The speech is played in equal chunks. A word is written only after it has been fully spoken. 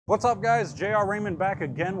What's up guys, JR Raymond back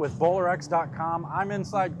again with BowlerX.com. I'm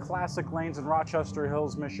inside Classic Lanes in Rochester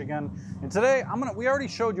Hills, Michigan. And today, we already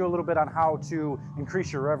showed you a little bit on how to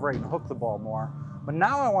increase your rev rate and hook the ball more. But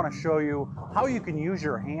now I want to show you how you can use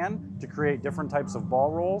your hand to create different types of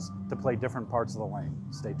ball rolls to play different parts of the lane.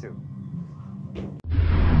 Stay tuned.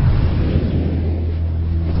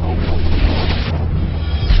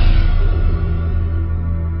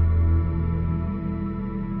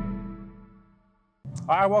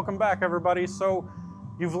 All right, welcome back everybody. So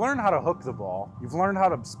you've learned how to hook the ball. You've learned how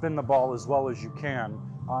to spin the ball as well as you can.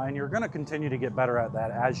 And you're gonna continue to get better at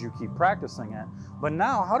that as you keep practicing it. But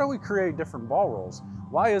now, how do we create different ball rolls?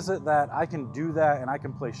 Why is it that I can do that and I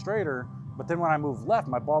can play straighter, but then when I move left,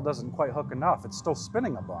 my ball doesn't quite hook enough? It's still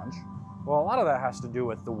spinning a bunch. Well, a lot of that has to do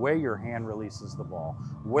with the way your hand releases the ball,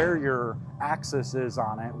 where your axis is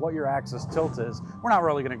on it, what your axis tilt is. We're not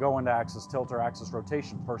really going to go into axis tilt or axis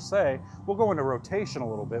rotation per se. We'll go into rotation a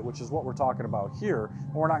little bit, which is what we're talking about here.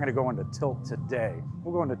 And we're not going to go into tilt today.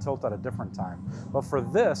 We'll go into tilt at a different time. But for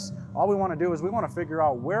this, all we want to do is we want to figure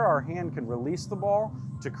out where our hand can release the ball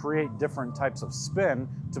to create different types of spin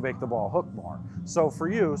to make the ball hook more. So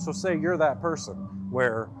for you, so say you're that person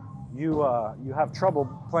where you have trouble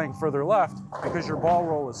playing further left because your ball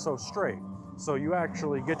roll is so straight. So you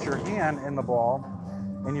actually get your hand in the ball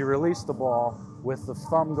and you release the ball with the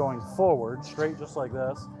thumb going forward, straight just like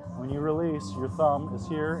this. When you release, your thumb is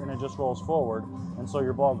here and it just rolls forward. And so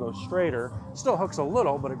your ball goes straighter. Still hooks a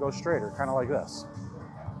little, but it goes straighter, kind of like this.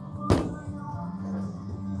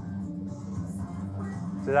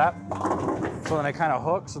 See that? So then it kind of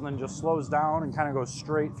hooks and then just slows down and kind of goes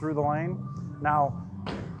straight through the lane. Now,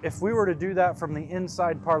 if we were to do that from the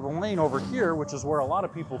inside part of the lane over here, which is where a lot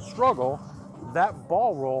of people struggle, that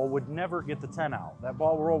ball roll would never get the 10 out. That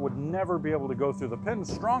ball roll would never be able to go through the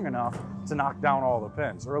pins strong enough to knock down all the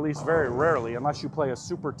pins, or at least very rarely, unless you play a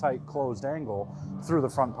super tight closed angle through the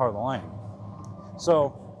front part of the lane.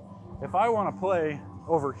 So if I want to play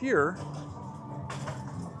over here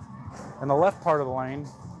in the left part of the lane,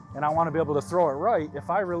 and I want to be able to throw it right, if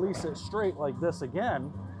I release it straight like this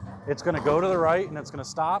again, it's going to go to the right and it's going to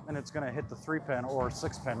stop and it's going to hit the 3-pin or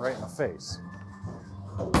 6-pin right in the face.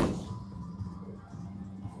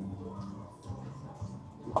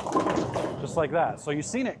 Just like that. So you've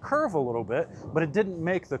seen it curve a little bit, but it didn't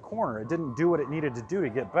make the corner. It didn't do what it needed to do to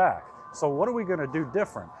get back. So what are we going to do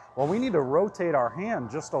different? Well, we need to rotate our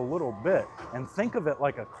hand just a little bit and think of it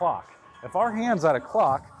like a clock. If our hand's at a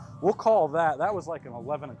clock, we'll call that was like an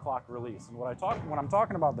 11 o'clock release. And when I'm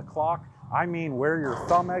talking about the clock, I mean where your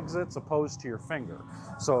thumb exits opposed to your finger.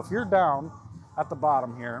 So if you're down at the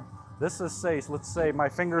bottom here, this is let's say my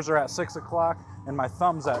fingers are at 6 o'clock and my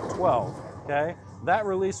thumb's at 12, okay? That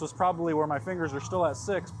release was probably where my fingers are still at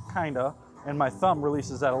 6, kinda, and my thumb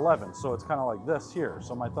releases at 11. So it's kind of like this here.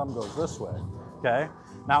 So my thumb goes this way, okay?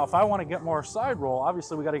 Now, if I want to get more side roll,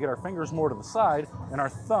 obviously we got to get our fingers more to the side and our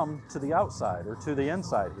thumb to the outside or to the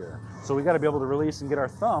inside here. So we got to be able to release and get our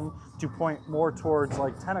thumb to point more towards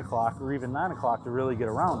like 10 o'clock or even 9 o'clock to really get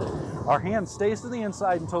around it. Our hand stays to the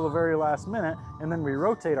inside until the very last minute, and then we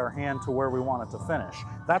rotate our hand to where we want it to finish.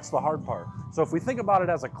 That's the hard part. So if we think about it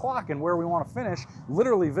as a clock and where we want to finish,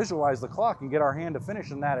 literally visualize the clock and get our hand to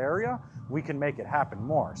finish in that area, we can make it happen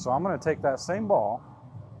more. So I'm going to take that same ball,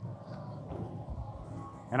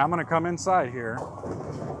 and I'm going to come inside here.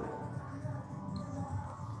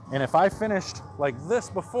 And if I finished like this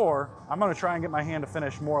before, I'm going to try and get my hand to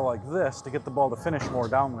finish more like this to get the ball to finish more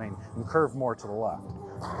down lane and curve more to the left.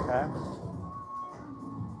 Okay?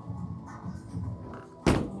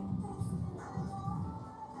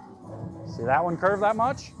 See that one curve that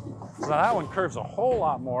much? So that one curves a whole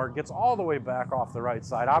lot more, gets all the way back off the right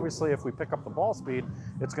side. Obviously, if we pick up the ball speed,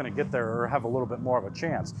 it's going to get there or have a little bit more of a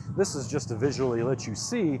chance. This is just to visually let you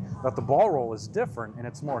see that the ball roll is different and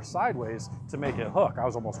it's more sideways to make it hook. I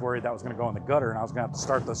was almost worried that was going to go in the gutter and I was going to have to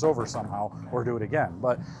start this over somehow or do it again.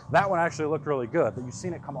 But that one actually looked really good. You've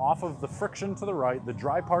seen it come off of the friction to the right, the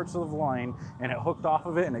dry parts of the line, and it hooked off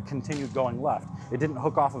of it and it continued going left. It didn't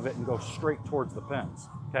hook off of it and go straight towards the pins.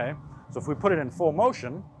 Okay? So if we put it in full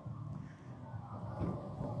motion,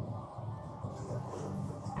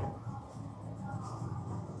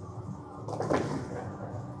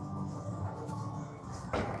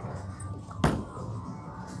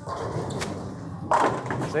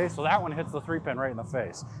 see, so that one hits the 3-pin right in the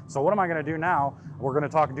face. So what am I going to do now? We're going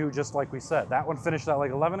to do just like we said. That one finished at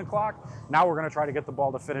like 11 o'clock. Now we're going to try to get the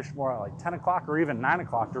ball to finish more at like 10 o'clock or even 9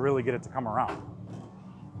 o'clock to really get it to come around.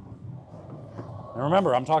 And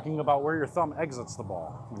remember, I'm talking about where your thumb exits the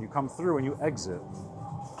ball. When you come through and you exit.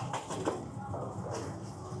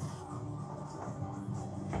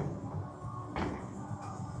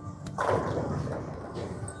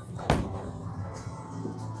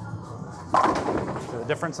 See the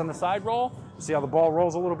difference in the side roll? See how the ball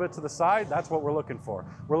rolls a little bit to the side? That's what we're looking for.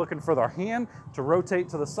 We're looking for our hand to rotate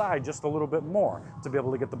to the side just a little bit more to be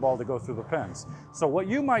able to get the ball to go through the pins. So what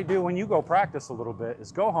you might do when you go practice a little bit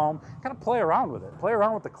is go home, kind of play around with it. Play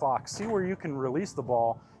around with the clock, see where you can release the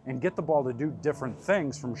ball and get the ball to do different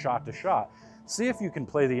things from shot to shot. See if you can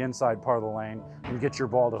play the inside part of the lane and get your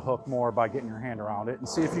ball to hook more by getting your hand around it, and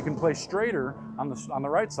see if you can play straighter on the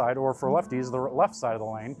right side, or for lefties, the left side of the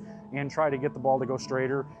lane, and try to get the ball to go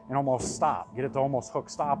straighter and almost stop. Get it to almost hook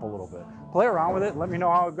stop a little bit. Play around with it. Let me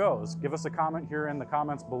know how it goes. Give us a comment here in the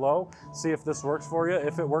comments below. See if this works for you.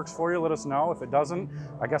 If it works for you, let us know. If it doesn't,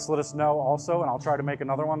 I guess let us know also, and I'll try to make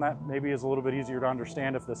another one that maybe is a little bit easier to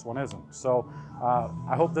understand if this one isn't. So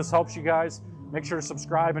I hope this helps you guys. Make sure to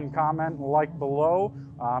subscribe and comment and like below,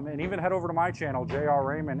 and even head over to my channel, JR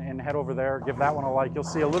Raymond, and head over there, give that one a like. You'll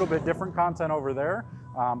see a little bit different content over there,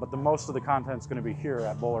 but the most of the content is going to be here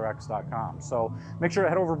at BowlerX.com. So make sure to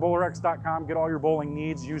head over to BowlerX.com, get all your bowling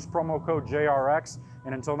needs, use promo code JRX,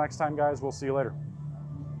 and until next time, guys, we'll see you later.